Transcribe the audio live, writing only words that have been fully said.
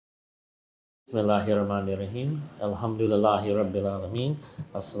Bismillahirrahmanirrahim. Alhamdulillahi Rabbil Alameen.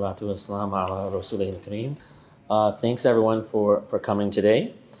 As-salatu was-salamu ala Rasulihil Kareem. Thanks everyone for coming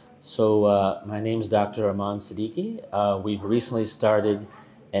today. So my name is Dr. Aman Siddiqi. We've recently started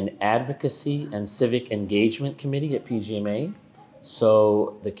an advocacy and civic engagement committee at PGMA.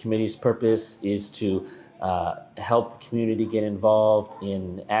 So the committee's purpose is to help the community get involved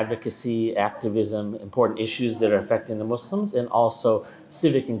in advocacy, activism, important issues that are affecting the Muslims, and also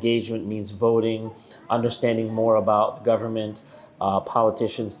civic engagement means voting, understanding more about the government,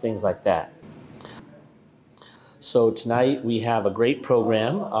 politicians, things like that. So tonight we have a great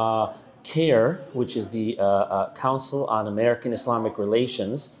program. CAIR, which is the Council on American Islamic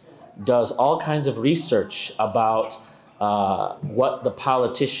Relations, does all kinds of research about what the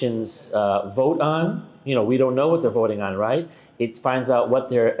politicians vote on. You know, we don't know what they're voting on, right? It finds out what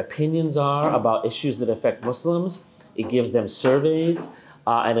their opinions are about issues that affect Muslims. It gives them surveys,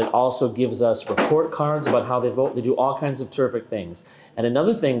 and it also gives us report cards about how they vote. They do all kinds of terrific things. And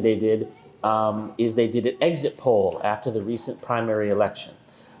another thing they did is they did an exit poll after the recent primary election.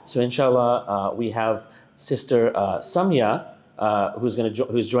 So inshallah, we have Sister Samya,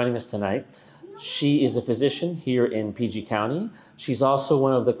 who's joining us tonight. She is a physician here in PG County. She's also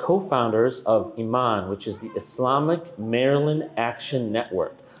one of the co-founders of IMAN, which is the Islamic Maryland Action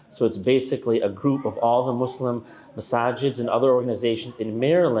Network. So it's basically a group of all the Muslim masajids and other organizations in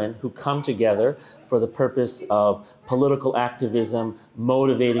Maryland who come together for the purpose of political activism,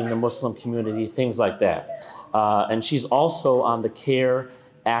 motivating the Muslim community, things like that. And she's also on the CAIR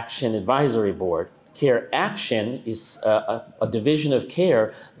Action Advisory Board. CAIR Action is a division of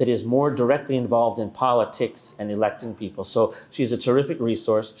CAIR that is more directly involved in politics and electing people. So she's a terrific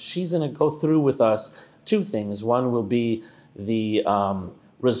resource. She's going to go through with us two things. One will be the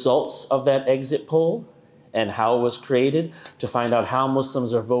results of that exit poll and how it was created to find out how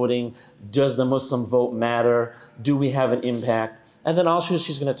Muslims are voting. Does the Muslim vote matter? Do we have an impact? And then also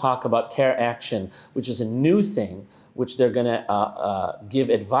she's going to talk about CAIR Action, which is a new thing, which they're going to give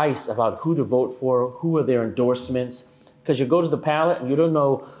advice about who to vote for, who are their endorsements. Because you go to the ballot and you don't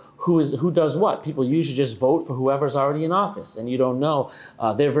know who does what. People usually just vote for whoever's already in office, and you don't know.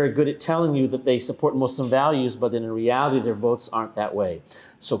 They're very good at telling you that they support Muslim values, but then in reality, their votes aren't that way.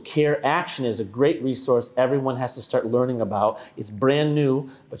 So CAIR Action is a great resource everyone has to start learning about. It's brand new,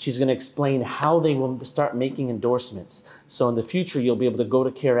 but she's going to explain how they will start making endorsements. So in the future, you'll be able to go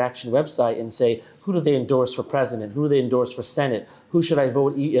to CAIR Action website and say, who do they endorse for president? Who do they endorse for Senate? Who should I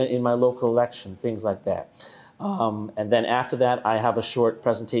vote in my local election? Things like that. And then after that, I have a short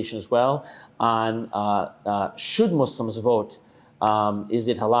presentation as well on should Muslims vote? Is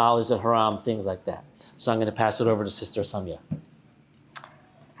it halal? Is it haram? Things like that. So I'm going to pass it over to Sister Samya.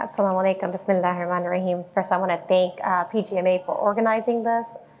 Assalamu alaikum. Bismillahirrahmanirrahim. First, I want to thank PGMA for organizing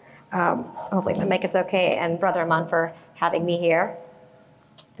this. Hopefully my mic is okay, and Brother Aman for having me here.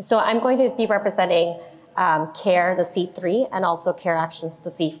 So I'm going to be representing CAIR, the C3, and also CAIR Actions,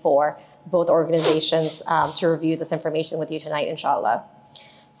 the C4, both organizations, to review this information with you tonight, inshallah.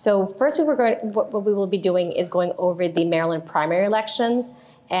 So first, what we will be doing is going over the Maryland primary elections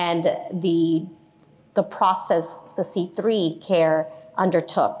and the process the C3 CAIR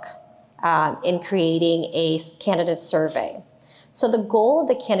undertook in creating a candidate survey. So the goal of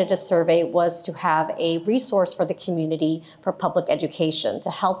the candidate survey was to have a resource for the community for public education, to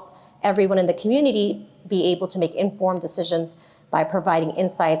help everyone in the community be able to make informed decisions by providing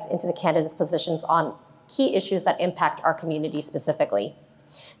insights into the candidates' positions on key issues that impact our community specifically.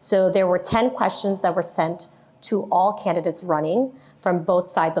 So there were 10 questions that were sent to all candidates running from both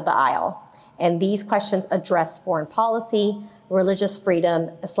sides of the aisle. And these questions address foreign policy, religious freedom,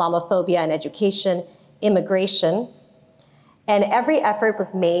 Islamophobia and education, immigration. And every effort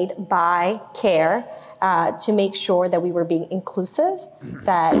was made by CAIR to make sure that we were being inclusive,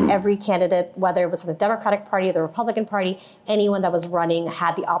 that every candidate, whether it was from the Democratic Party or the Republican Party, anyone that was running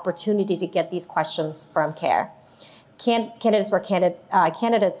had the opportunity to get these questions from CAIR. Candidates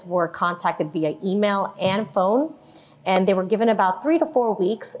were contacted via email and phone, and they were given about 3 to 4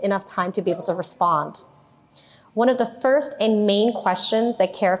 weeks, enough time to be able to respond. One of the first and main questions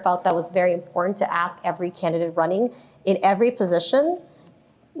that CAIR felt that was very important to ask every candidate running in every position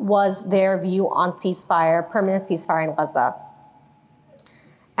was their view on ceasefire, permanent ceasefire in Gaza.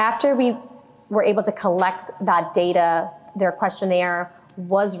 After we were able to collect that data, their questionnaire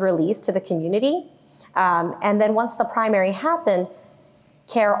was released to the community. And then once the primary happened,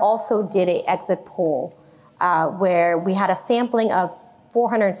 CAIR also did an exit poll where we had a sampling of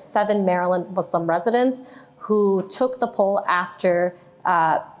 407 Maryland Muslim residents who took the poll after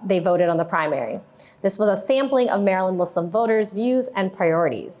they voted on the primary. This was a sampling of Maryland Muslim voters' views and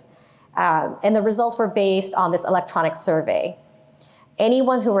priorities. And the results were based on this electronic survey.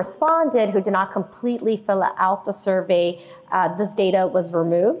 Anyone who responded who did not completely fill out the survey, this data was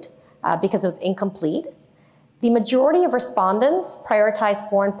removed because it was incomplete. The majority of respondents prioritized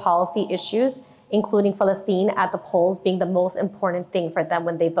foreign policy issues, including Palestine, at the polls being the most important thing for them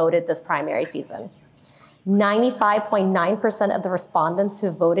when they voted this primary season. 95.9% of the respondents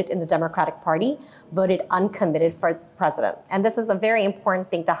who voted in the Democratic Party voted uncommitted for president. And this is a very important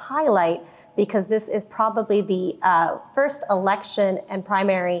thing to highlight because this is probably the first election and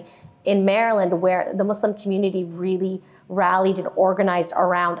primary in Maryland where the Muslim community really rallied and organized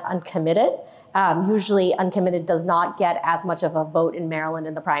around uncommitted. Usually uncommitted does not get as much of a vote in Maryland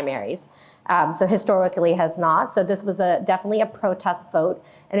in the primaries. So historically has not. So this was definitely a protest vote.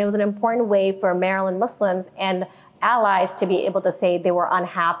 And it was an important way for Maryland Muslims and allies to be able to say they were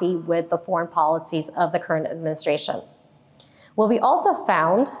unhappy with the foreign policies of the current administration. What we also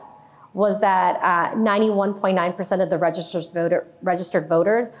found was that 91.9% of the registered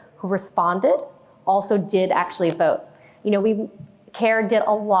voters who responded also did actually vote. You know, CAIR did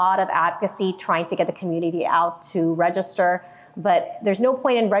a lot of advocacy trying to get the community out to register, but there's no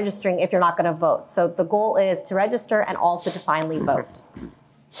point in registering if you're not going to vote. So the goal is to register and also to finally vote.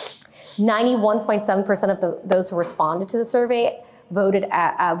 91.7% of those who responded to the survey voted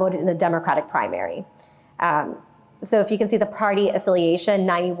in the Democratic primary. So if you can see the party affiliation,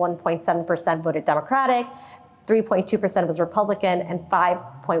 91.7% voted Democratic, 3.2% was Republican, and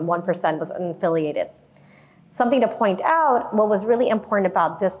 5.1% was unaffiliated. Something to point out, what was really important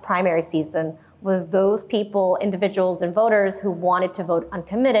about this primary season was those people, individuals and voters who wanted to vote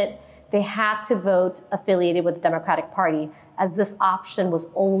uncommitted, they had to vote affiliated with the Democratic Party, as this option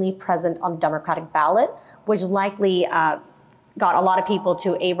was only present on the Democratic ballot, which likely got a lot of people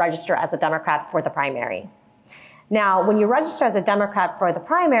to register as a Democrat for the primary. Now, when you register as a Democrat for the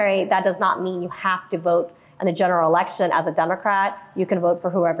primary, that does not mean you have to vote in the general election as a Democrat. You can vote for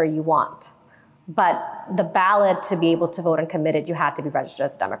whoever you want. But the ballot, to be able to vote uncommitted, you had to be registered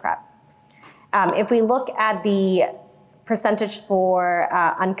as a Democrat. If we look at the percentage for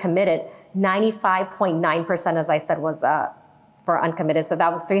uncommitted, 95.9%, as I said, was for uncommitted. So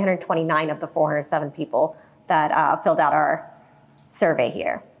that was 329 of the 407 people that filled out our survey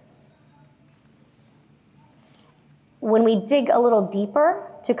here. When we dig a little deeper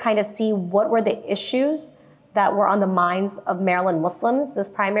to kind of see what were the issues that were on the minds of Maryland Muslims this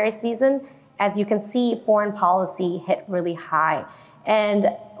primary season, as you can see, foreign policy hit really high. And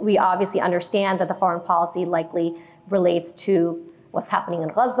we obviously understand that the foreign policy likely relates to what's happening in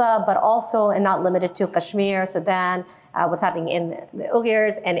Gaza, but also, and not limited to Kashmir, Sudan, what's happening in the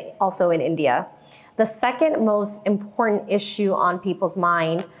Uyghurs, and also in India. The second most important issue on people's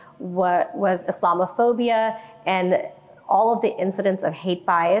mind was Islamophobia and all of the incidents of hate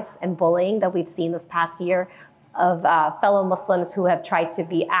bias and bullying that we've seen this past year of fellow Muslims who have tried to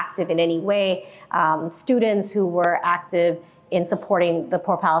be active in any way, students who were active in supporting the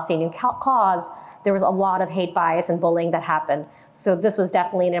pro-Palestinian cause. There was a lot of hate bias and bullying that happened. So this was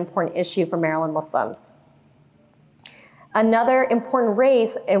definitely an important issue for Maryland Muslims. Another important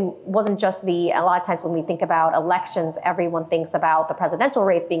race, and wasn't just a lot of times when we think about elections, everyone thinks about the presidential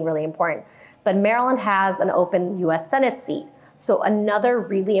race being really important, but Maryland has an open US Senate seat. So another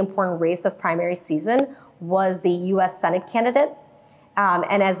really important race this primary season was the US Senate candidate.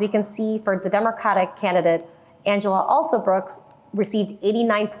 And as we can see for the Democratic candidate, Angela Alsobrooks received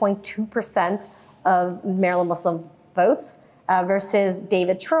 89.2% of Maryland Muslim votes versus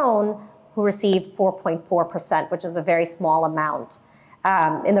David Trone, who received 4.4%, which is a very small amount.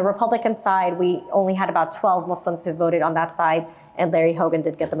 In the Republican side, we only had about 12 Muslims who voted on that side, and Larry Hogan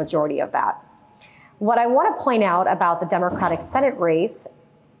did get the majority of that. What I want to point out about the Democratic Senate race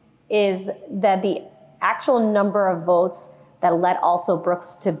is that the actual number of votes that led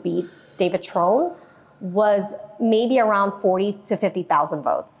Alsobrooks to beat David Trone was maybe around 40 to 50,000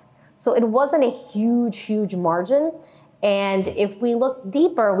 votes. So it wasn't a huge, huge margin. And if we look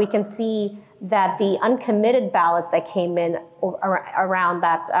deeper, we can see that the uncommitted ballots that came in around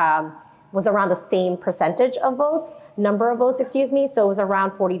that was around the same percentage of votes, number of votes, excuse me. So it was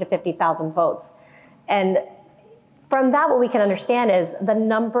around 40 to 50,000 votes. And from that, what we can understand is the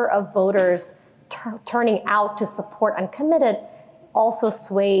number of voters turning out to support uncommitted also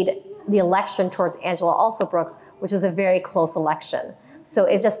swayed the election towards Angela Alsobrooks, which was a very close election. So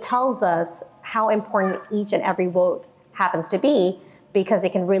it just tells us how important each and every vote happens to be, because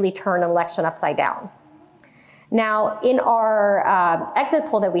it can really turn an election upside down. Now, in our exit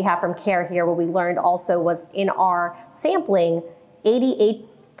poll that we have from CAIR here, what we learned also was in our sampling,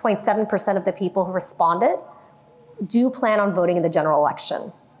 88.7% of the people who responded do plan on voting in the general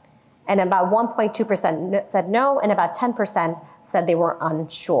election. And about 1.2% said no, and about 10% said they were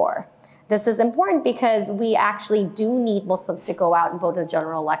unsure. This is important because we actually do need Muslims to go out and vote in the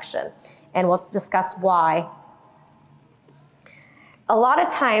general election. And we'll discuss why. A lot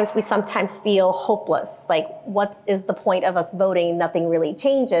of times we sometimes feel hopeless. Like, what is the point of us voting? Nothing really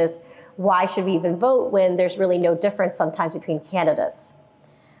changes. Why should we even vote when there's really no difference sometimes between candidates?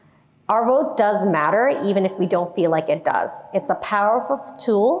 Our vote does matter, even if we don't feel like it does. It's a powerful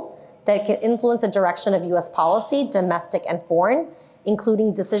tool that can influence the direction of US policy, domestic and foreign,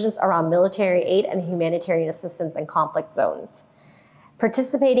 including decisions around military aid and humanitarian assistance in conflict zones.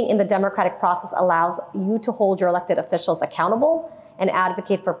 Participating in the democratic process allows you to hold your elected officials accountable and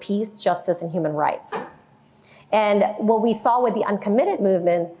advocate for peace, justice, and human rights. And what we saw with the uncommitted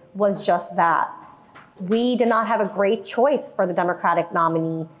movement was just that. We did not have a great choice for the Democratic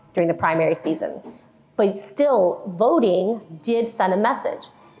nominee during the primary season, but still voting did send a message.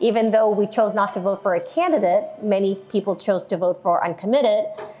 Even though we chose not to vote for a candidate, many people chose to vote for uncommitted,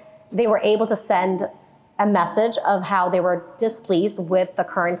 they were able to send a message of how they were displeased with the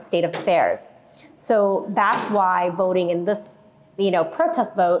current state of affairs. So that's why voting in this,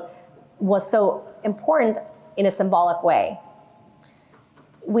 protest vote was so important in a symbolic way.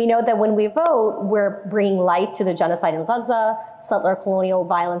 We know that when we vote, we're bringing light to the genocide in Gaza, settler colonial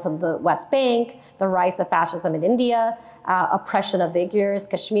violence on the West Bank, the rise of fascism in India, oppression of the Uyghurs,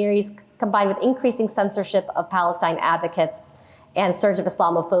 Kashmiris, combined with increasing censorship of Palestine advocates and surge of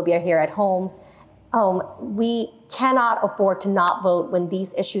Islamophobia here at home. We cannot afford to not vote when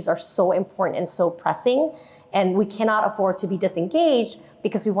these issues are so important and so pressing, and we cannot afford to be disengaged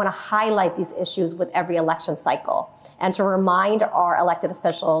because we want to highlight these issues with every election cycle and to remind our elected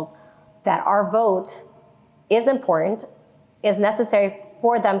officials that our vote is important, is necessary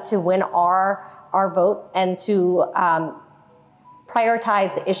for them to win our vote and to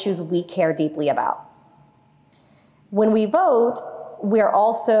prioritize the issues we care deeply about. When we vote,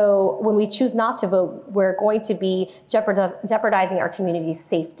 when we choose not to vote, we're going to be jeopardizing our community's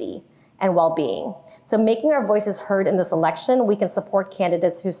safety and well-being. So making our voices heard in this election, we can support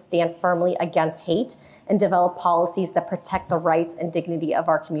candidates who stand firmly against hate and develop policies that protect the rights and dignity of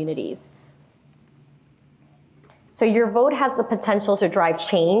our communities. So your vote has the potential to drive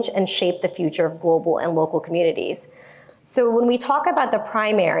change and shape the future of global and local communities. So when we talk about the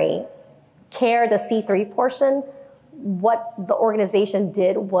primary, CAIR, the C3 portion, what the organization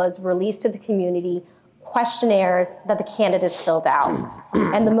did was release to the community questionnaires that the candidates filled out.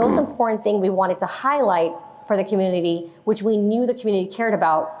 And the most important thing we wanted to highlight for the community, which we knew the community cared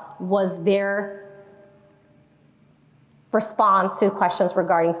about, was their response to questions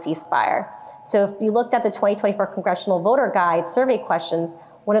regarding ceasefire. So if you looked at the 2024 Congressional Voter Guide survey questions,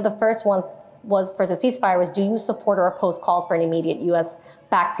 one of the first ones was for the ceasefire was, do you support or oppose calls for an immediate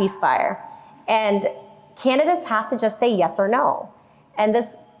US-backed ceasefire? And candidates had to just say yes or no. And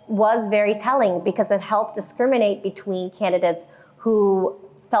this was very telling because it helped discriminate between candidates who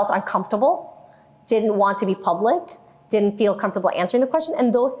felt uncomfortable, didn't want to be public, didn't feel comfortable answering the question,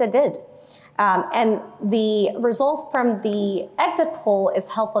 and those that did. And the results from the exit poll is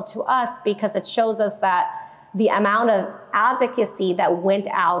helpful to us because it shows us that the amount of advocacy that went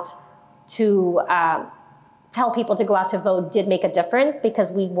out to tell people to go out to vote did make a difference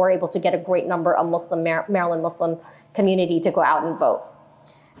because we were able to get a great number of Maryland Muslim community to go out and vote.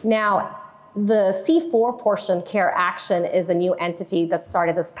 Now, the C4 portion, CAIR Action, is a new entity that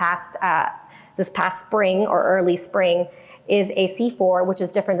started this past spring or early spring, is a C4, which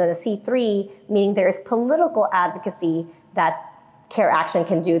is different than a C3, meaning there is political advocacy that CAIR Action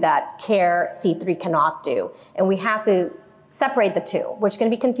can do that CAIR C3 cannot do. And we have to separate the two, which can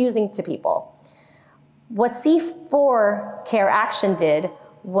be confusing to people. What C4 CAIR Action did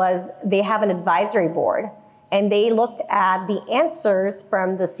was they have an advisory board, and they looked at the answers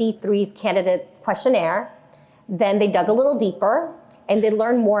from the C3's candidate questionnaire. Then they dug a little deeper, and they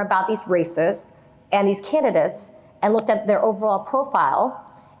learned more about these races and these candidates and looked at their overall profile.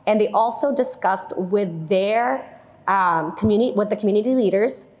 And they also discussed with their with the community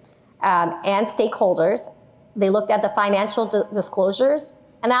leaders and stakeholders. They looked at the financial disclosures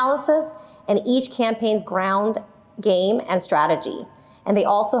analysis and each campaign's ground game and strategy. And they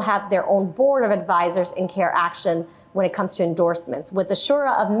also have their own board of advisors in CAIR Action when it comes to endorsements. With the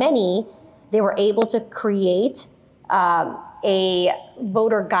shura of many, they were able to create a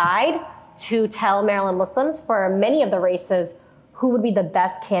voter guide to tell Maryland Muslims for many of the races who would be the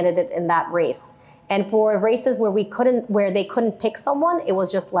best candidate in that race. And for races where they couldn't pick someone, it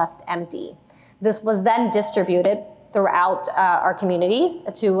was just left empty. This was then distributed throughout our communities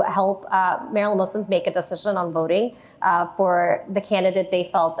to help Maryland Muslims make a decision on voting for the candidate they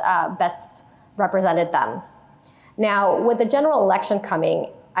felt best represented them. Now, with the general election coming,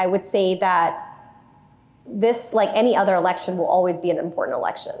 I would say that this, like any other election, will always be an important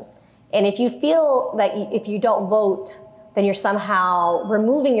election. And if you feel that if you don't vote, then you're somehow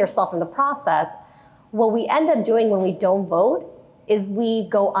removing yourself from the process, what we end up doing when we don't vote is we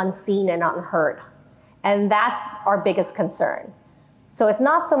go unseen and unheard. And that's our biggest concern. So it's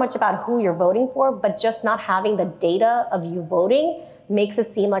not so much about who you're voting for, but just not having the data of you voting makes it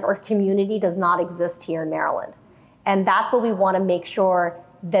seem like our community does not exist here in Maryland. And that's what we want to make sure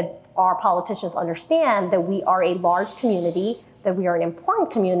that our politicians understand, that we are a large community, that we are an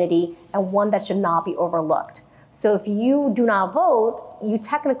important community, and one that should not be overlooked. So if you do not vote, you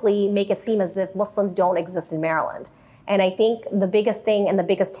technically make it seem as if Muslims don't exist in Maryland. And I think the biggest thing and the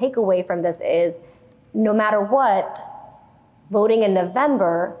biggest takeaway from this is, no matter what, voting in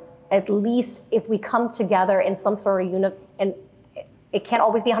November, at least if we come together in some sort of and it can't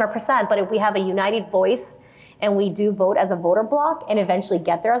always be 100%, but if we have a united voice and we do vote as a voter bloc and eventually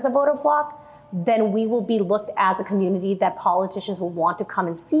get there as a voter bloc, then we will be looked as a community that politicians will want to come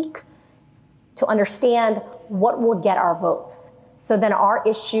and seek to understand what will get our votes. So then our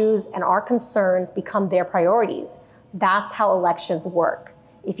issues and our concerns become their priorities. That's how elections work.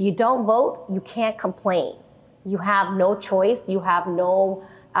 If you don't vote, you can't complain. You have no choice, you have no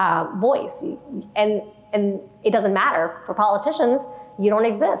voice. And it doesn't matter. For politicians, you don't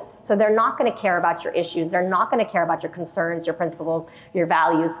exist. So they're not gonna care about your issues. They're not gonna care about your concerns, your principles, your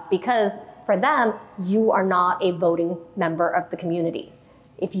values, because for them, you are not a voting member of the community.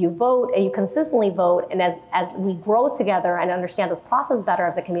 If you vote and you consistently vote, and as we grow together and understand this process better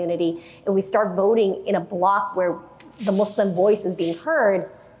as a community, and we start voting in a block where the Muslim voice is being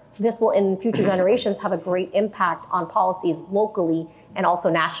heard, this will in future generations have a great impact on policies locally and also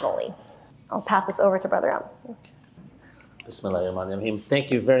nationally. I'll pass this over to Brother Aman. Bismillahirrahmanirrahim.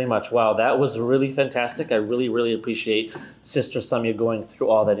 Thank you very much. Wow, that was really fantastic. I really, really appreciate Sister Samya going through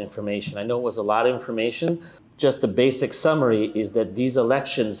all that information. I know it was a lot of information. Just the basic summary is that these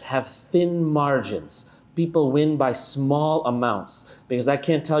elections have thin margins. People win by small amounts, because I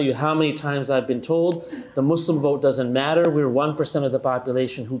can't tell you how many times I've been told the Muslim vote doesn't matter. We're 1% of the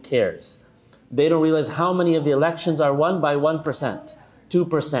population. Who cares? They don't realize how many of the elections are won by 1%, 2%,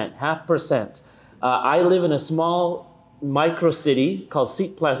 0.5%. I live in a small micro city called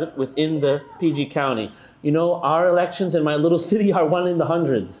Seat Pleasant within the PG County. You know, our elections in my little city are won in the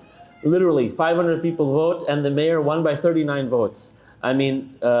hundreds. Literally, 500 people vote, and the mayor won by 39 votes. I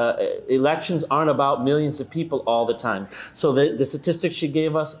mean, elections aren't about millions of people all the time. So the statistics she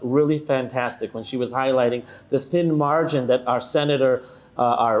gave us, really fantastic when she was highlighting the thin margin that our senator,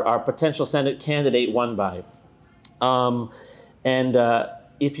 our potential Senate candidate won by.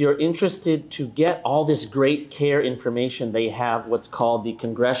 If you're interested to get all this great CAIR information, they have what's called the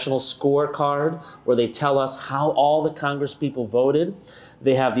Congressional Scorecard, where they tell us how all the Congress people voted.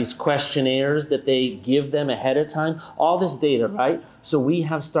 They have these questionnaires that they give them ahead of time, all this data, right? So we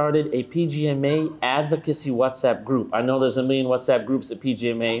have started a PGMA advocacy WhatsApp group. I know there's a million WhatsApp groups at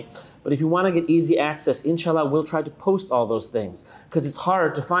PGMA, but if you want to get easy access, inshallah, we'll try to post all those things, because it's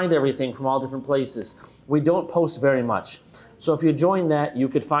hard to find everything from all different places. We don't post very much. So if you join that, you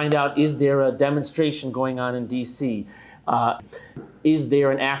could find out, is there a demonstration going on in DC? Is there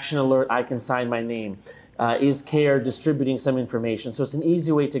an action alert I can sign my name? Is CAIR distributing some information? So it's an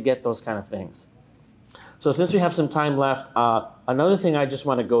easy way to get those kind of things. So since we have some time left, another thing I just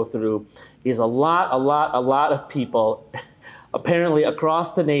want to go through is a lot of people apparently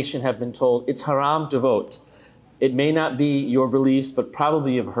across the nation have been told it's haram to vote. It may not be your beliefs, but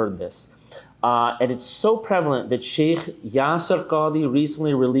probably you've heard this. And it's so prevalent that Sheikh Yasser Qadi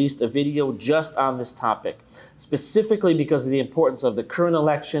recently released a video just on this topic, specifically because of the importance of the current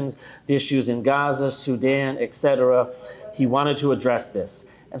elections, the issues in Gaza, Sudan, etc. He wanted to address this.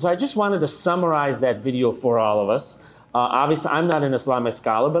 And so I just wanted to summarize that video for all of us. Obviously, I'm not an Islamic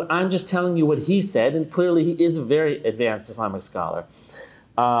scholar, but I'm just telling you what he said, and clearly he is a very advanced Islamic scholar.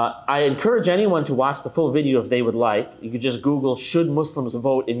 I encourage anyone to watch the full video if they would like. You could just Google "should Muslims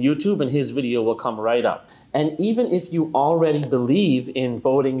vote" in YouTube and his video will come right up. And even if you already believe in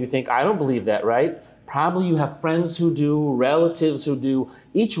voting, you think, I don't believe that, right? Probably you have friends who do, relatives who do.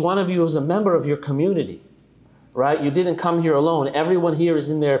 Each one of you is a member of your community, right? You didn't come here alone. Everyone here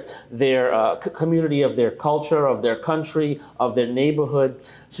is in their community, of their culture, of their country, of their neighborhood.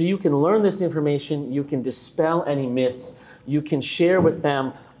 So you can learn this information, you can dispel any myths, you can share with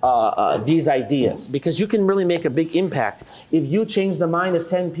them these ideas, because you can really make a big impact. If you change the mind of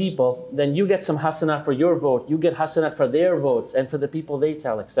 10 people, then you get some hasanah for your vote, you get hasanah for their votes and for the people they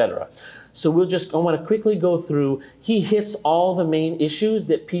tell, etc. So I want to quickly go through. He hits all the main issues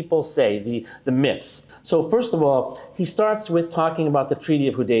that people say, the myths. So first of all, he starts with talking about the Treaty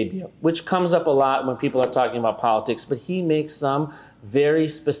of Hudaybiyah, which comes up a lot when people are talking about politics, but he makes some very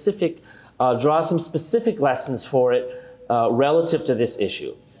specific, draws some specific lessons for it relative to this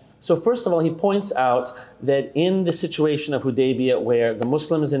issue. So first of all, he points out that in the situation of Hudaybiyah, where the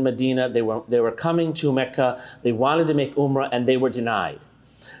Muslims in Medina, they were coming to Mecca, they wanted to make Umrah, and they were denied.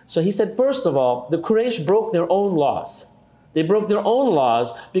 So he said, first of all, the Quraysh broke their own laws. They broke their own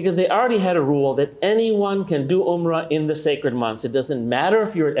laws because they already had a rule that anyone can do Umrah in the sacred months. It doesn't matter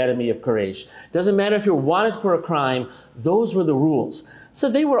if you're an enemy of Quraysh. It doesn't matter if you're wanted for a crime. Those were the rules. So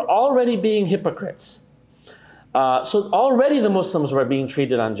they were already being hypocrites. So already the Muslims were being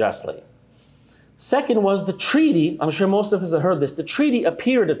treated unjustly. Second was the treaty. I'm sure most of us have heard this. The treaty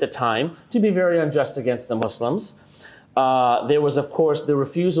appeared at the time to be very unjust against the Muslims. There was, of course, the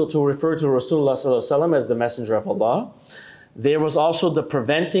refusal to refer to Rasulullah ﷺ as the messenger of Allah. There was also the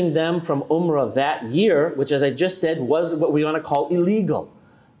preventing them from Umrah that year, which, as I just said, was what we want to call illegal.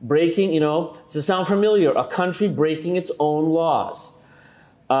 Breaking, does it sound familiar? A country breaking its own laws.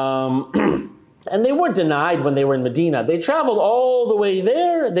 And they weren't denied when they were in Medina. They traveled all the way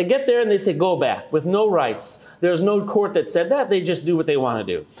there. They get there and they say, go back with no rights. There's no court that said that. They just do what they want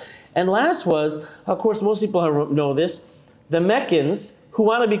to do. And last was, of course, most people know this, the Meccans who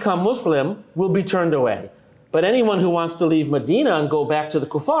want to become Muslim will be turned away. But anyone who wants to leave Medina and go back to the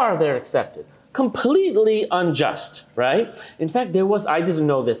kuffar, they're accepted. Completely unjust, right? In fact, I didn't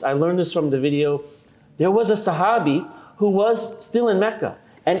know this. I learned this from the video. There was a Sahabi who was still in Mecca.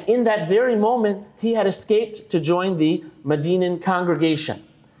 And in that very moment, he had escaped to join the Medinan congregation.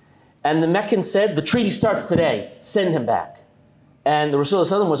 And the Meccan said, the treaty starts today, send him back. And the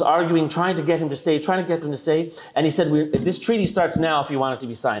Rasulullah was arguing, trying to get him to stay. And he said, this treaty starts now if you want it to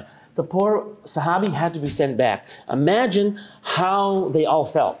be signed. The poor Sahabi had to be sent back. Imagine how they all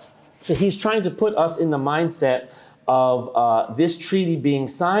felt. So he's trying to put us in the mindset of this treaty being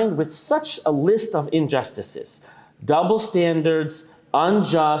signed with such a list of injustices. Double standards,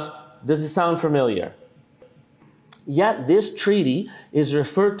 unjust. Does it sound familiar? Yet this treaty is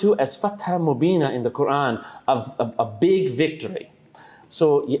referred to as Fatha Mubina in the Quran, a big victory.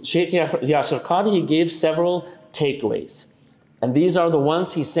 So Sheikh Yasir Qadhi, he gave several takeaways. And these are the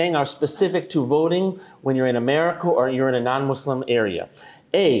ones he's saying are specific to voting when you're in America or you're in a non-Muslim area.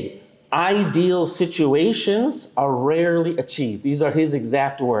 A, ideal situations are rarely achieved. These are his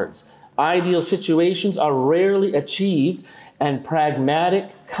exact words. Ideal situations are rarely achieved, and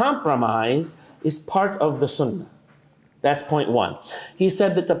pragmatic compromise is part of the Sunnah. That's point one. He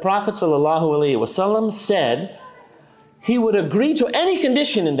said that the Prophet ﷺ said he would agree to any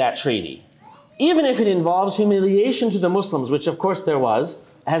condition in that treaty, even if it involves humiliation to the Muslims, which of course there was,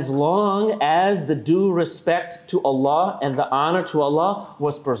 as long as the due respect to Allah and the honor to Allah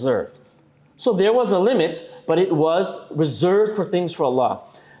was preserved. So there was a limit, but it was reserved for things for Allah.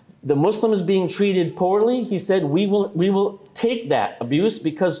 The Muslims being treated poorly, he said, we will take that abuse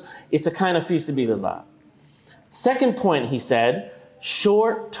because it's a kind of fi sabilillah. Second point, he said,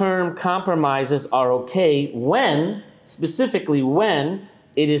 short-term compromises are okay when, specifically when,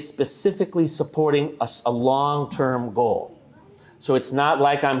 it is specifically supporting a long-term goal. So it's not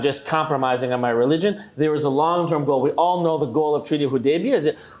like I'm just compromising on my religion. There is a long-term goal. We all know the goal of Treaty of Hudaybiyah is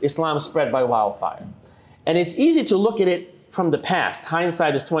that Islam spread by wildfire. And it's easy to look at it from the past.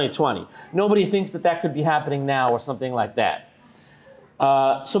 Hindsight is 20/20. Nobody thinks that that could be happening now or something like that.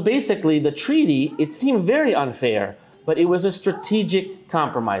 So basically, the treaty, it seemed very unfair, but it was a strategic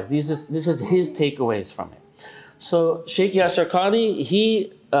compromise. This is his takeaways from it. So Sheikh Yasir Qadhi,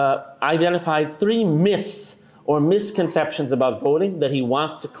 he identified 3 myths or misconceptions about voting that he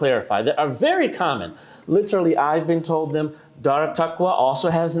wants to clarify that are very common. Literally, I've been told them. Dar Taqwa also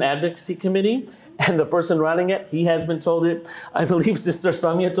has an advocacy committee, and the person running it, he has been told it. I believe Sister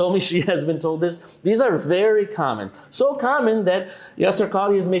Samya told me she has been told this. These are very common. So common that Yasir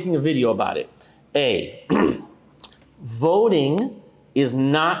Qadhi is making a video about it. A, voting is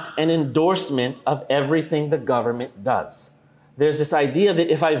not an endorsement of everything the government does. There's this idea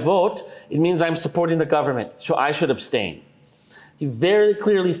that if I vote, it means I'm supporting the government, so I should abstain. He very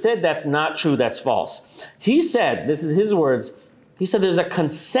clearly said that's not true, that's false. He said, this is his words, he said there's a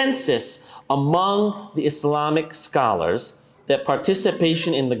consensus among the Islamic scholars that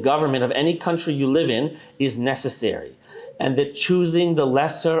participation in the government of any country you live in is necessary, and that choosing the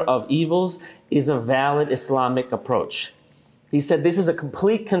lesser of evils is a valid Islamic approach. He said this is a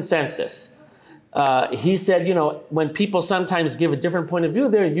complete consensus. He said, you know, when people sometimes give a different point of view,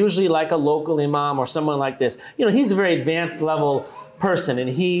 they're usually like a local imam or someone like this. You know, he's a very advanced level person, and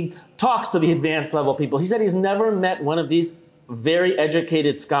he talks to the advanced level people. He said he's never met one of these very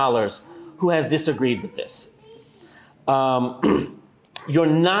educated scholars who has disagreed with this. You're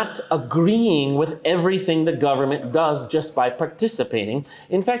not agreeing with everything the government does just by participating.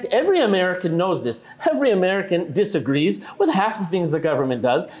 In fact, every American knows this. Every American disagrees with half the things the government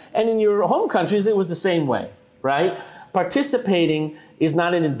does. And in your home countries, it was the same way, right? Participating is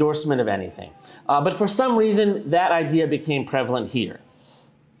not an endorsement of anything. But for some reason, that idea became prevalent here.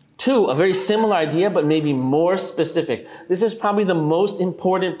 Two, a very similar idea, but maybe more specific. This is probably the most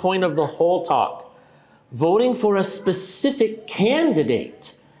important point of the whole talk. Voting for a specific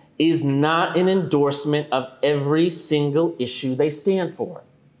candidate is not an endorsement of every single issue they stand for.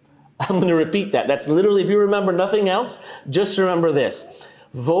 I'm going to repeat that. That's literally, if you remember nothing else, just remember this.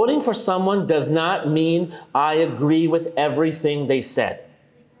 Voting for someone does not mean I agree with everything they said.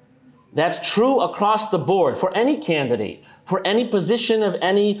 That's true across the board for any candidate, for any position of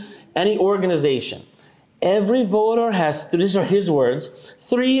any organization. Every voter has, these are his words,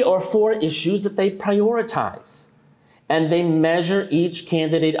 3 or 4 issues that they prioritize. And they measure each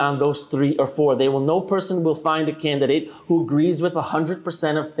candidate on those 3 or 4. No person will find a candidate who agrees with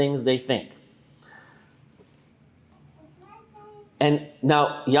 100% of things they think. And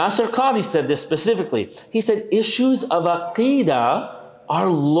now, Yasser Qadhi said this specifically. He said issues of aqeedah are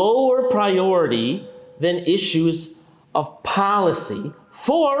lower priority than issues of policy.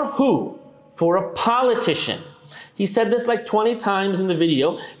 For who? For a politician. He said this like 20 times in the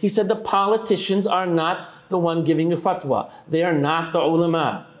video. He said the politicians are not the one giving you fatwa. They are not the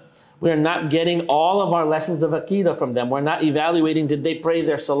ulama. We are not getting all of our lessons of aqeedah from them. We're not evaluating, did they pray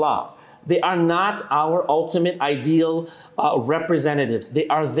their salah? They are not our ultimate ideal representatives. They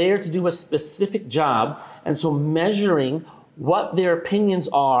are there to do a specific job. And so measuring what their opinions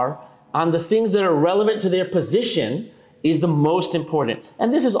are on the things that are relevant to their position is the most important.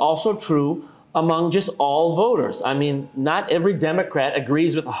 And this is also true among just all voters. I mean, not every Democrat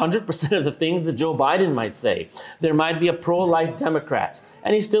agrees with 100% of the things that Joe Biden might say. There might be a pro-life Democrat,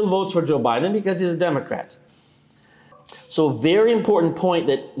 and he still votes for Joe Biden because he's a Democrat. So very important point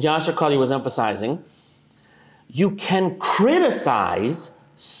that Yasser Qadhi was emphasizing. You can criticize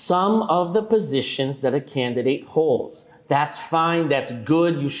some of the positions that a candidate holds. That's fine, that's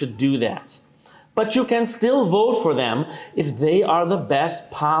good, you should do that. But you can still vote for them if they are the best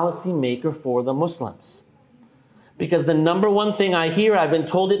policy maker for the Muslims. Because the number one thing I hear, I've been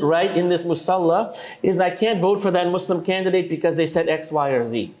told it right in this musalla, is I can't vote for that Muslim candidate because they said X, Y, or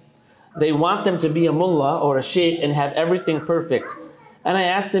Z. They want them to be a mullah or a sheikh and have everything perfect. And I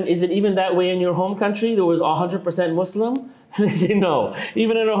asked them, is it even that way in your home country? There was 100% Muslim? And they say no.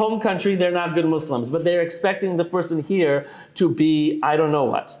 Even in our home country, they're not good Muslims. But they're expecting the person here to be, I don't know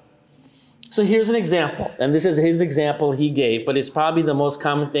what. So here's an example, and this is his example he gave, but it's probably the most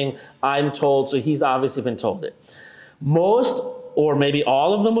common thing I'm told, so he's obviously been told it. Most, or maybe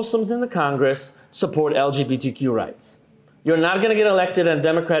all of the Muslims in the Congress support LGBTQ rights. You're not going to get elected on a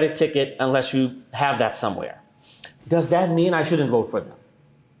Democratic ticket unless you have that somewhere. Does that mean I shouldn't vote for them?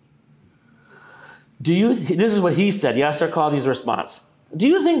 This is what he said, Yasser Qadhi's response. Do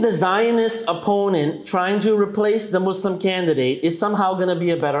you think the Zionist opponent trying to replace the Muslim candidate is somehow going to be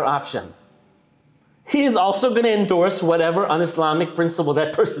a better option? He is also going to endorse whatever un-Islamic principle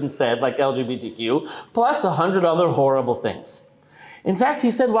that person said, like LGBTQ, plus 100 other horrible things. In fact,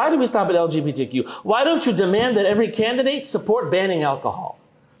 he said, why do we stop at LGBTQ? Why don't you demand that every candidate support banning alcohol?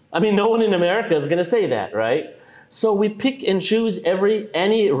 I mean, no one in America is going to say that, right? So we pick and choose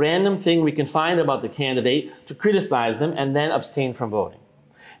any random thing we can find about the candidate to criticize them and then abstain from voting.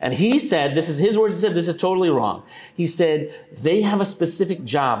 And he said, this is his words, he said, this is totally wrong. He said, they have a specific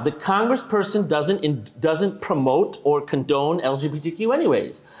job. The congressperson doesn't promote or condone LGBTQ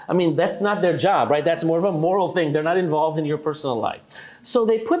anyways. I mean, that's not their job, right? That's more of a moral thing. They're not involved in your personal life. So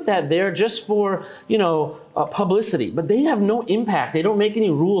they put that there just for, publicity, but they have no impact. They don't make any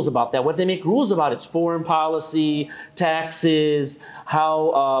rules about that. What they make rules about is foreign policy, taxes,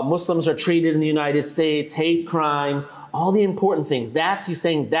 how Muslims are treated in the United States, hate crimes, all the important things. He's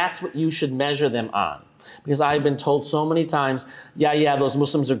saying that's what you should measure them on. Because I've been told so many times, yeah, those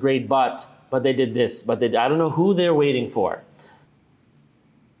Muslims are great, but they did this, I don't know who they're waiting for.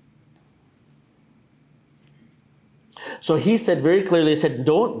 So he said very clearly, he said,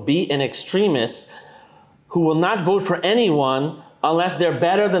 don't be an extremist who will not vote for anyone unless they're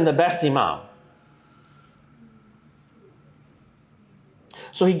better than the best imam.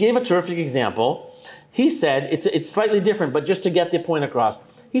 So he gave a terrific example. He said, it's slightly different, but just to get the point across.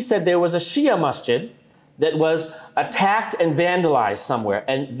 He said there was a Shia masjid that was attacked and vandalized somewhere.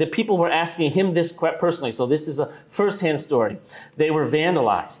 And the people were asking him this personally. So this is a first-hand story. They were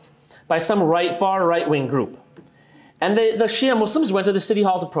vandalized by some far right-wing group. And the Shia Muslims went to the city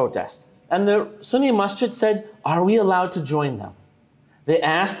hall to protest. And the Sunni masjid said, are we allowed to join them? They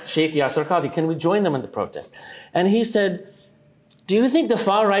asked Sheikh Yasser Qadhi, can we join them in the protest? And he said, do you think the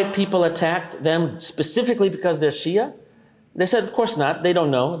far-right people attacked them specifically because they're Shia? They said, of course not. They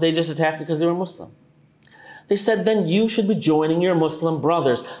don't know. They just attacked because they were Muslim. They said, then you should be joining your Muslim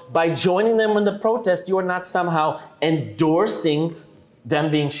brothers. By joining them in the protest, you are not somehow endorsing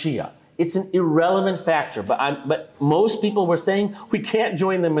them being Shia. It's an irrelevant factor, but most people were saying, we can't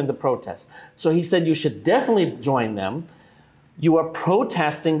join them in the protest. So he said, you should definitely join them. You are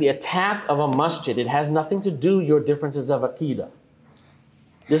protesting the attack of a masjid. It has nothing to do with your differences of Aqidah.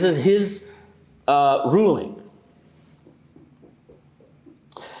 This is his ruling.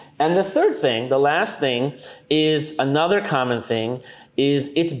 And the third thing, the last thing, is another common thing,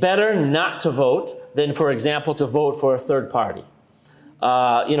 is it's better not to vote than, for example, to vote for a third party.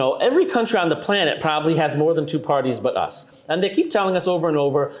 You know, every country on the planet probably has more than 2 parties but us. And they keep telling us over and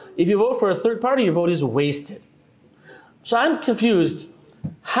over, if you vote for a third party, your vote is wasted. So I'm confused.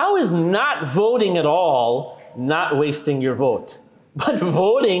 How is not voting at all not wasting your vote? But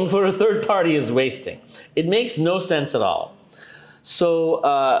voting for a third party is wasting. It makes no sense at all. So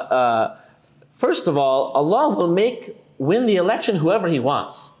first of all, Allah will win the election whoever He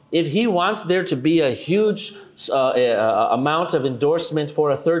wants. If He wants there to be a huge amount of endorsement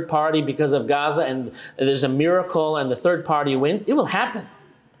for a third party because of Gaza, and there's a miracle and the third party wins, it will happen.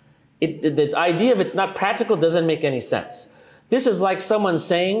 This idea of it's not practical doesn't make any sense. This is like someone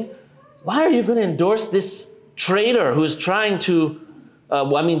saying, why are you going to endorse this traitor who's trying to,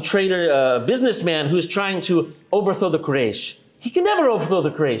 businessman who's trying to overthrow the Quraysh? He can never overthrow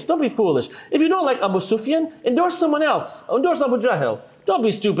the Quraysh. Don't be foolish. If you don't like Abu Sufyan, endorse someone else. Endorse Abu Jahl. Don't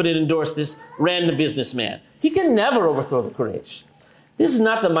be stupid and endorse this random businessman. He can never overthrow the Quraysh. This is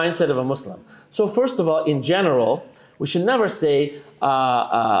not the mindset of a Muslim. So first of all, in general, we should never say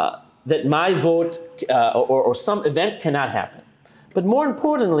that my vote or some event cannot happen. But more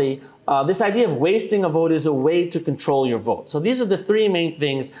importantly, this idea of wasting a vote is a way to control your vote. So these are the 3 main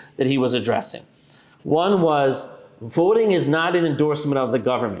things that he was addressing. One was, voting is not an endorsement of the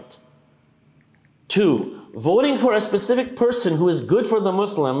government. 2, voting for a specific person who is good for the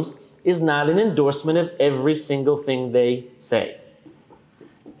Muslims is not an endorsement of every single thing they say.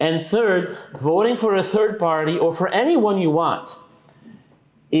 And 3rd, voting for a third party or for anyone you want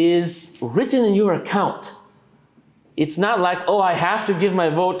is written in your account. It's not like, oh, I have to give my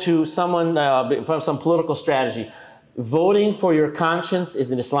vote to someone from some political strategy. Voting for your conscience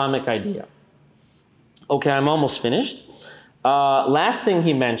is an Islamic idea. Okay, I'm almost finished. Last thing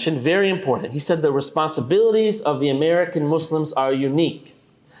he mentioned, very important. He said the responsibilities of the American Muslims are unique.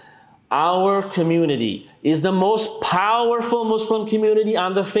 Our community is the most powerful Muslim community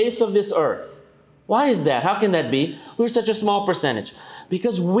on the face of this earth. Why is that? How can that be? We're such a small percentage.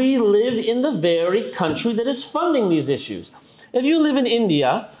 Because we live in the very country that is funding these issues. If you live in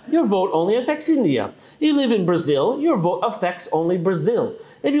India, your vote only affects India. If you live in Brazil, your vote affects only Brazil.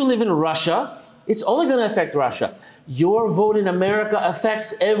 If you live in Russia, it's only going to affect Russia. Your vote in America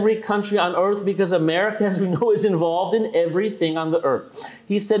affects every country on earth because America, as we know, is involved in everything on the earth.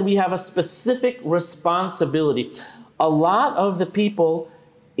 He said we have a specific responsibility. A lot of the people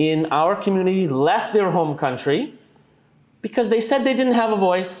in our community left their home country because they said they didn't have a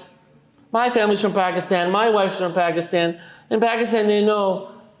voice. My family's from Pakistan, my wife's from Pakistan. In Pakistan, they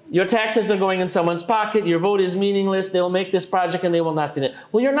know your taxes are going in someone's pocket, your vote is meaningless, they'll make this project and they will not finish it.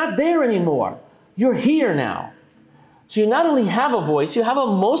 Well, you're not there anymore. You're here now. So you not only have a voice, you have a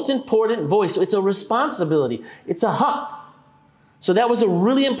most important voice. So it's a responsibility. It's a haqq. So that was a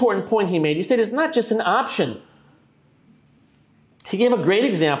really important point he made. He said it's not just an option. He gave a great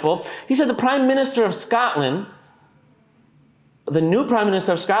example. He said the Prime Minister of Scotland, the new Prime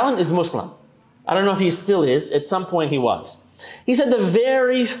Minister of Scotland is Muslim. I don't know if he still is. At some point he was. He said the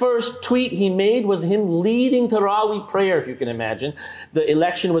very first tweet he made was him leading Tarawih prayer, if you can imagine. The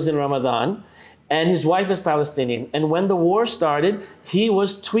election was in Ramadan. And his wife is Palestinian. And when the war started, he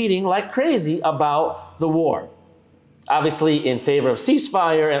was tweeting like crazy about the war. Obviously in favor of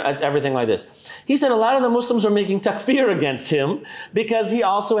ceasefire and everything like this. He said a lot of the Muslims are making takfir against him because he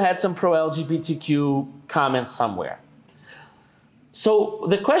also had some pro-LGBTQ comments somewhere. So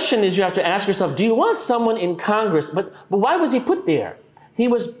the question is, you have to ask yourself, do you want someone in Congress, but why was he put there? He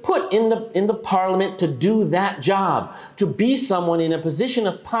was put in the parliament to do that job, to be someone in a position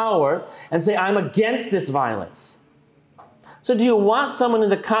of power and say, I'm against this violence. So do you want someone in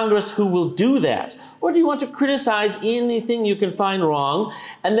the Congress who will do that? Or do you want to criticize anything you can find wrong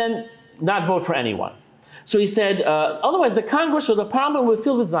and then not vote for anyone? So he said, otherwise the Congress or the parliament will be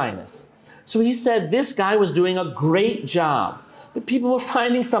filled with Zionists. So he said this guy was doing a great job, but people were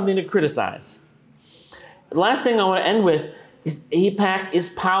finding something to criticize. The last thing I want to end with is AIPAC is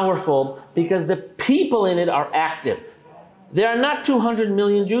powerful because the people in it are active. There are not 200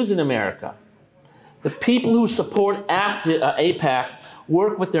 million Jews in America. The people who support AIPAC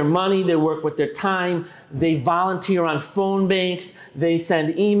work with their money, they work with their time, they volunteer on phone banks, they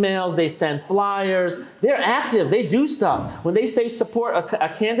send emails, they send flyers. They're active, they do stuff. When they say support a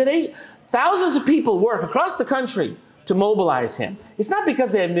candidate, thousands of people work across the country to mobilize him. It's not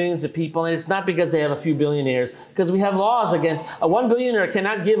because they have millions of people, and it's not because they have a few billionaires, because we have laws against, a 1 billionaire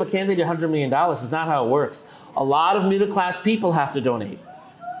cannot give a candidate $100 million. It's not how it works. A lot of middle-class people have to donate.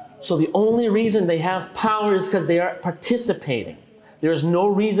 So the only reason they have power is because they are participating. There's no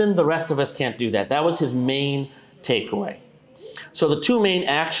reason the rest of us can't do that. That was his main takeaway. So the two main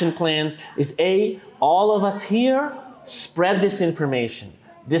action plans is A, all of us here spread this information.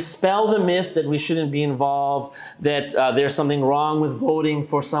 Dispel the myth that we shouldn't be involved, that there's something wrong with voting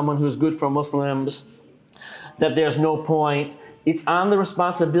for someone who's good for Muslims, that there's no point. It's on the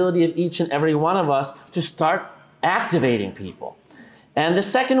responsibility of each and every one of us to start activating people. And the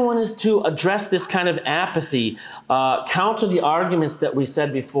second one is to address this kind of apathy, counter the arguments that we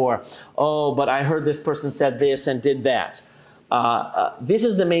said before. Oh, but I heard this person said this and did that. This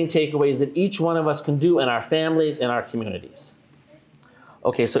is the main takeaways that each one of us can do in our families and our communities.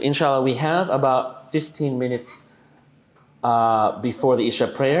 Okay, so inshallah, we have about 15 minutes before the Isha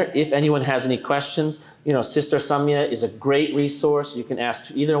prayer. If anyone has any questions, you know, Sister Samya is a great resource. You can ask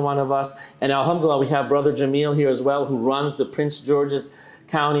to either one of us. And alhamdulillah, we have Brother Jamil here as well, who runs the Prince George's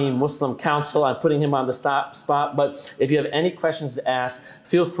County Muslim Council. I'm putting him on the spot, but if you have any questions to ask,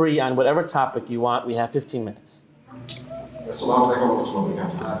 feel free on whatever topic you want. We have 15 minutes. Assalamu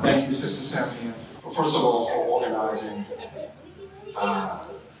alaikum. Thank you, Sister Samya, first of all, for organizing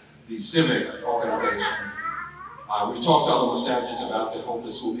the civic organization. We've talked to other masajids about it. Hope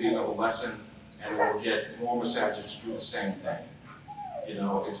this will be another lesson, and we'll get more masajids to do the same thing. You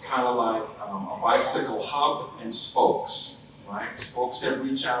know, it's kind of like a bicycle hub and spokes, right? Spokes that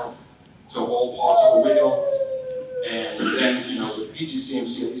reach out to all parts of the wheel, and then, you know, with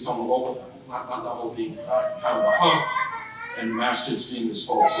PGCMC, at least on the local level, being kind of a hub, and masjids being the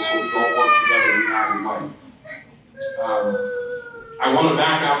spokes, so we all work together in a united way. I want to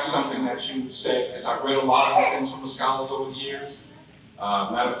back up something that you said, because I've read a lot of these things from the scholars over the years.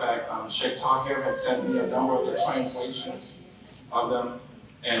 Matter of fact, Sheikh Tahir had sent me a number of the translations of them.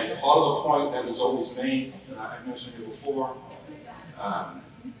 And part of the point that is always made, and I mentioned it before,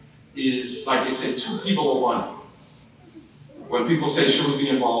 is, like they say, two people are running. When people say, should we be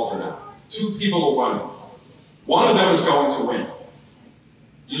involved or not? Two people are running. One of them is going to win.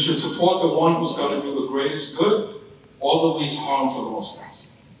 You should support the one who's going to do the greatest good or the least harm for the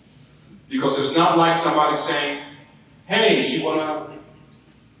Muslims. Because it's not like somebody saying, hey, you want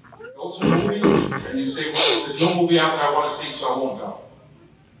to go to the movies? And you say, well, there's no movie out that I want to see, so I won't go.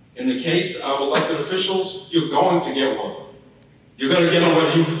 In the case of elected officials, you're going to get one. You're going to get them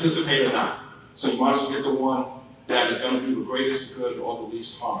whether you participate or not. So you might as well get the one that is going to do the greatest good or the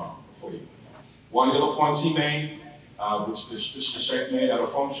least harm for you. One of the other points he made, which the Sheikh made at a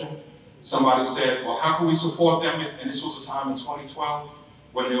function, somebody said, well, how can we support them? And this was a time in 2012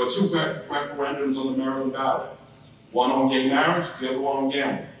 when there were two referendums on the Maryland ballot. One on gay marriage, the other one on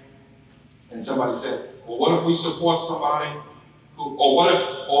gambling. And somebody said, well, what if we support somebody who, or what if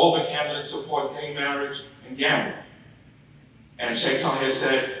all the candidates support gay marriage and gambling? And Sheikh Tahir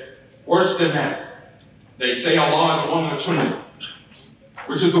said, worse than that. They say Allah is one in the Trinity,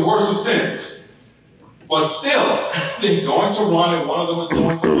 which is the worst of sins. But still, they're going to run and one of them is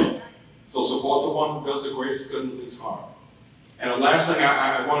going to win. So support the one who does the greatest good and the least harm. And the last thing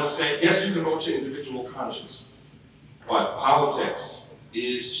I want to say, yes, you can vote your individual conscience, but politics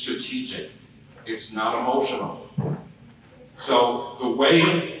is strategic. It's not emotional. So the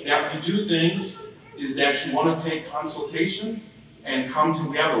way that we do things is that you want to take consultation and come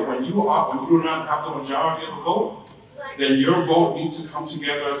together. When you do not have the majority of the vote, then your vote needs to come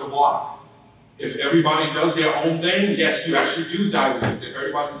together as a block. If everybody does their own thing, yes, you actually do dilute if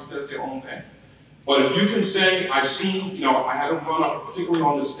everybody just does their own thing. But if you can say, I've seen, you know, I had them run up, particularly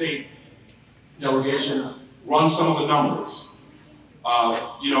on the state delegation, run some of the numbers.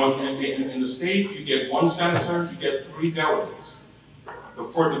 You know, in the state, you get one senator, you get 3 delegates. the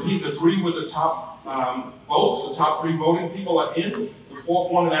three with the top votes, the top 3 voting people are in, the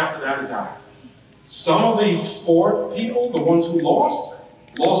 4th one and after that is out. Some of the 4 people, the ones who lost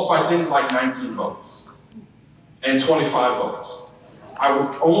by things like 19 votes and 25 votes. I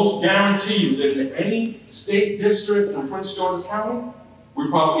would almost guarantee you that in any state district in Prince George's County, we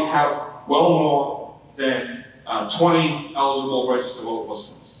probably have well more than 20 eligible registered vote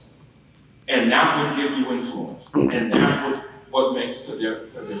Muslims. And that would give you influence. And that would what makes the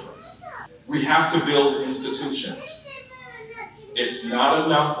difference. We have to build institutions. It's not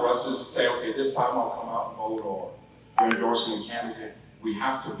enough for us to say, okay, this time I'll come out and vote or you're endorsing a candidate. We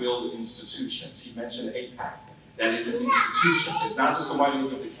have to build institutions. He mentioned APAC. That is an institution. It's not just somebody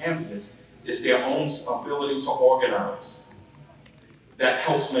looking at the candidates, it's their own ability to organize. That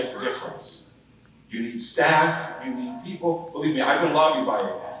helps make the difference. You need staff, you need people. Believe me, I've been lobbied by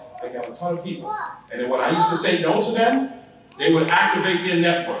APAC. They got a ton of people. And then when I used to say no to them, they would activate their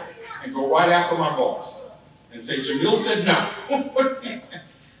network and go right after my boss and say, Jamil said no.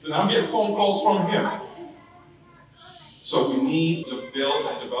 Then I'm getting phone calls from him. So we need to build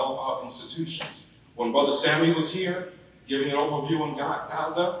and develop our institutions. When Brother Sammy was here, giving an overview on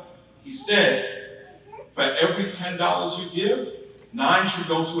Gaza, he said, for every $10 you give, 9 should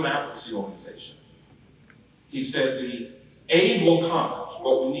go to an advocacy organization. He said the aid will come,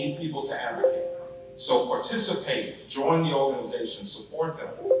 but we need people to advocate. So participate, join the organization, support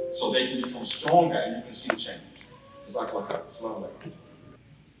them, so they can become stronger and you can see change. It's like it's lovely.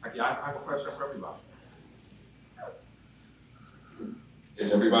 I have a question for everybody.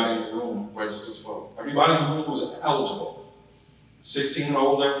 Is everybody in the room registered to vote? Everybody in the room who's eligible, 16 and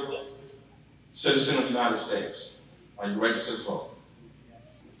older, citizen of the United States, are you registered to vote?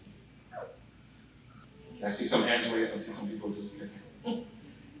 I see some hands raised, I see some people just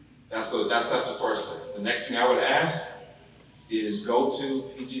that's the first thing. The next thing I would ask is go to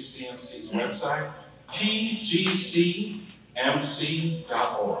PGCMC's website, pgcmc.org.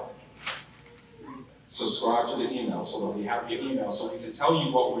 Subscribe to the email so that we have your email so we can tell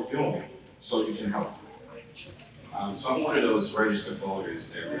you what we're doing so you can help. So I'm one of those registered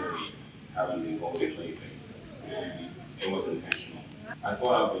voters that really haven't been voting lately, and it was intentional. I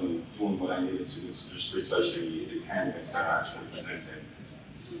thought I've been doing what I needed to just research the candidates that are actually presented.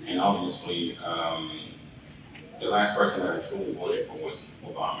 And obviously, the last person that I truly voted for was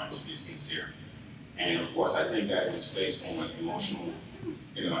Obama, to be sincere. And of course, I think that was based on the emotional,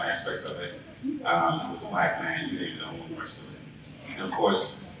 aspect of it. He was a black man, you didn't know all the rest of it. And of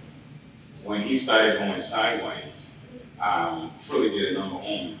course, when he started going sideways, truly did a number on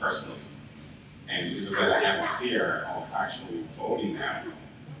me personally. And because of that, I have a fear of actually voting now.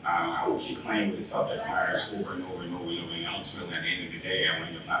 I will keep playing with the subject matters over and over and over and over, and ultimately at the end of the day, I will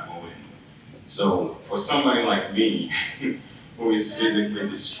end up not voting. So for somebody like me, who is physically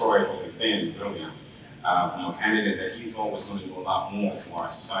destroyed from within, really, from a candidate that he thought was going to do a lot more for our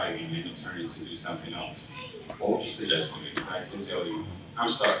society and end up turning to do something else, what would you suggest for me? Because I sincerely, I'm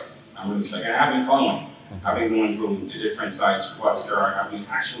stuck. I'm really stuck. And I've been following. I've been going through the different sites, what's there are. I've been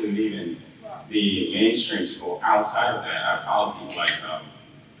actually leaving the mainstream to go outside of that. I follow people like,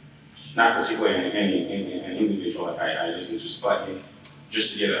 not particularly an individual like I listen to Sputnik,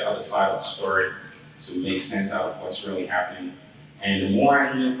 just to get the other side of the story, to make sense out of what's really happening. And the more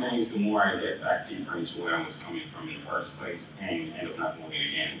I hear things, the more I get back deeper into where I was coming from in the first place and end up not voting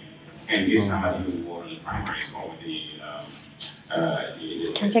again. And this time I didn't even vote in the primaries or with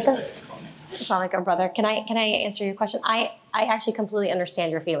Assalamualaikum, brother. Can I answer your question? I actually completely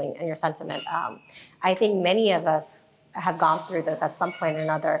understand your feeling and your sentiment. I think many of us have gone through this at some point or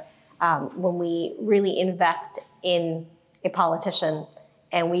another when we really invest in a politician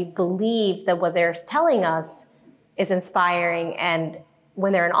and we believe that what they're telling us is inspiring, and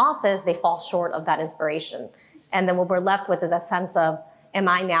when they're in office, they fall short of that inspiration. And then what we're left with is a sense of, am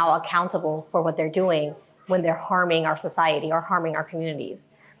I now accountable for what they're doing when they're harming our society or harming our communities?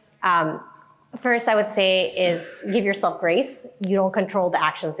 First, I would say is give yourself grace. You don't control the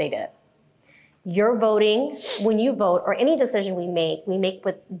actions they did. You're voting, when you vote, or any decision we make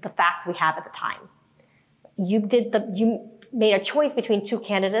with the facts we have at the time. You made a choice between 2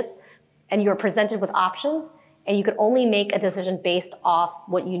 candidates and you were presented with options, and you could only make a decision based off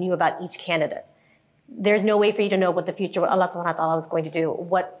what you knew about each candidate. There's no way for you to know what the future, what Allah subhanahu wa ta'ala was going to do,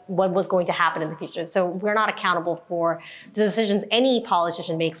 what was going to happen in the future. So we're not accountable for the decisions any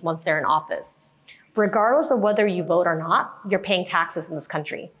politician makes once they're in office. Regardless of whether you vote or not, you're paying taxes in this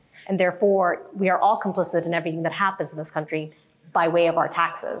country. And therefore, we are all complicit in everything that happens in this country by way of our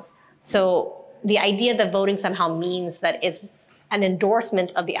taxes. So the idea that voting somehow means that it's an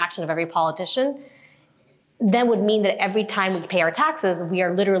endorsement of the action of every politician, then would mean that every time we pay our taxes, we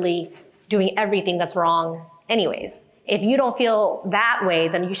are literally doing everything that's wrong anyways. If you don't feel that way,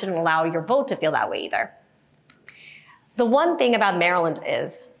 then you shouldn't allow your vote to feel that way either. The one thing about Maryland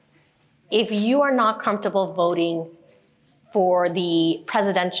is, if you are not comfortable voting for the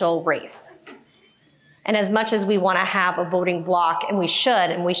presidential race, and as much as we want to have a voting block, and we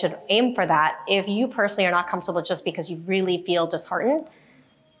should aim for that, if you personally are not comfortable just because you really feel disheartened,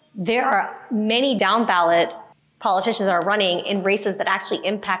 there are many down ballot politicians that are running in races that actually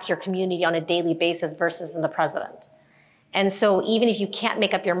impact your community on a daily basis versus in the president. And so even if you can't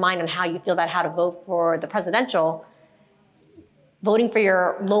make up your mind on how you feel about how to vote for the presidential, voting for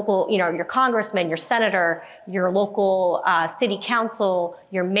your local, your congressman, your senator, your local city council,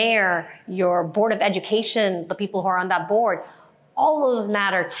 your mayor, your board of education, the people who are on that board, all of those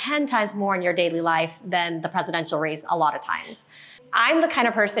matter 10 times more in your daily life than the presidential race a lot of times. I'm the kind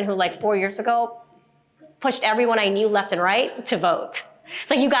of person who, like 4 years ago, pushed everyone I knew left and right to vote.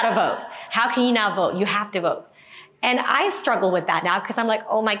 It's like, you gotta vote. How can you now vote? You have to vote. And I struggle with that now because I'm like,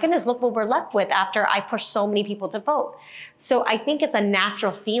 oh my goodness, look what we're left with after I pushed so many people to vote. So I think it's a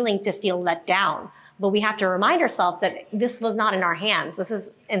natural feeling to feel let down. But we have to remind ourselves that this was not in our hands. This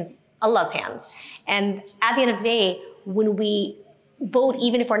is in Allah's hands. And at the end of the day, when we vote,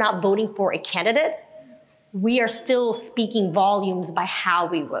 even if we're not voting for a candidate, we are still speaking volumes by how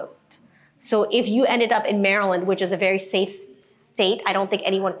we vote. So if you ended up in Maryland, which is a very safe state, I don't think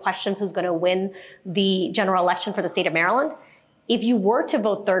anyone questions who's going to win the general election for the state of Maryland. If you were to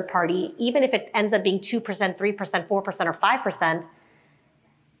vote third party, even if it ends up being 2%, 3%, 4%, or 5%,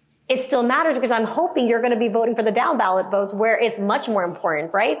 it still matters because I'm hoping you're going to be voting for the down ballot votes where it's much more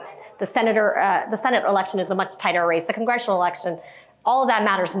important, right? The Senate election is a much tighter race. The congressional election, all of that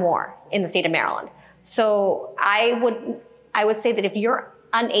matters more in the state of Maryland. So I would say that if you're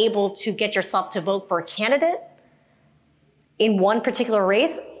unable to get yourself to vote for a candidate in one particular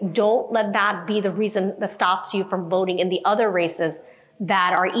race, don't let that be the reason that stops you from voting in the other races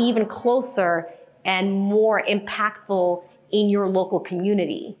that are even closer and more impactful in your local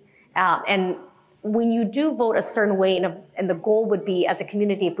community. And when you do vote a certain way, and the goal would be as a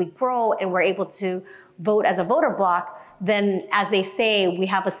community, if we grow and we're able to vote as a voter bloc, then as they say, we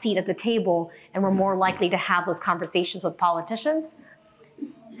have a seat at the table and we're more likely to have those conversations with politicians.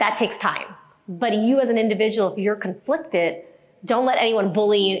 That takes time. But you as an individual, if you're conflicted, don't let anyone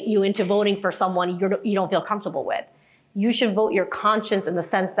bully you into voting for someone you don't feel comfortable with. You should vote your conscience in the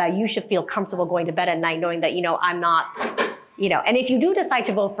sense that you should feel comfortable going to bed at night knowing that, I'm not, and if you do decide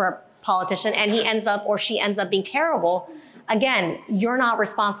to vote for a politician and he ends up or she ends up being terrible, again, you're not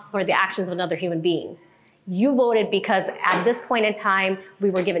responsible for the actions of another human being. You voted because at this point in time,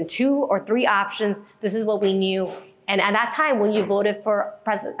 we were given 2 or 3 options. This is what we knew. And at that time, when you voted for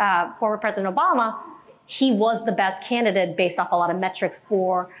former President Obama, he was the best candidate based off a lot of metrics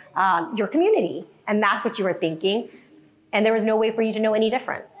for your community. And that's what you were thinking. And there was no way for you to know any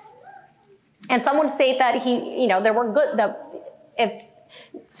different. And someone say that there were good,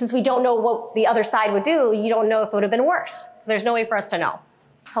 since we don't know what the other side would do, you don't know if it would have been worse. So there's no way for us to know.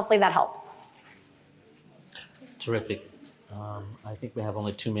 Hopefully that helps. Terrific. I think we have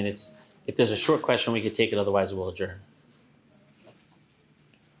only 2 minutes. If there's a short question, we could take it. Otherwise, we'll adjourn.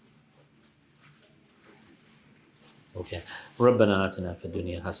 Okay. ربنا آتنا في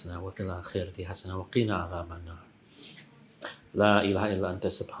الدنيا حسنة وفي الآخرة حسنة وقنا عذاب النار. لا إله إلا أنت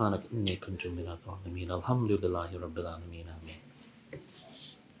سبحانك إني كنت من الظالمين. الحمد لله رب العالمين. آمين.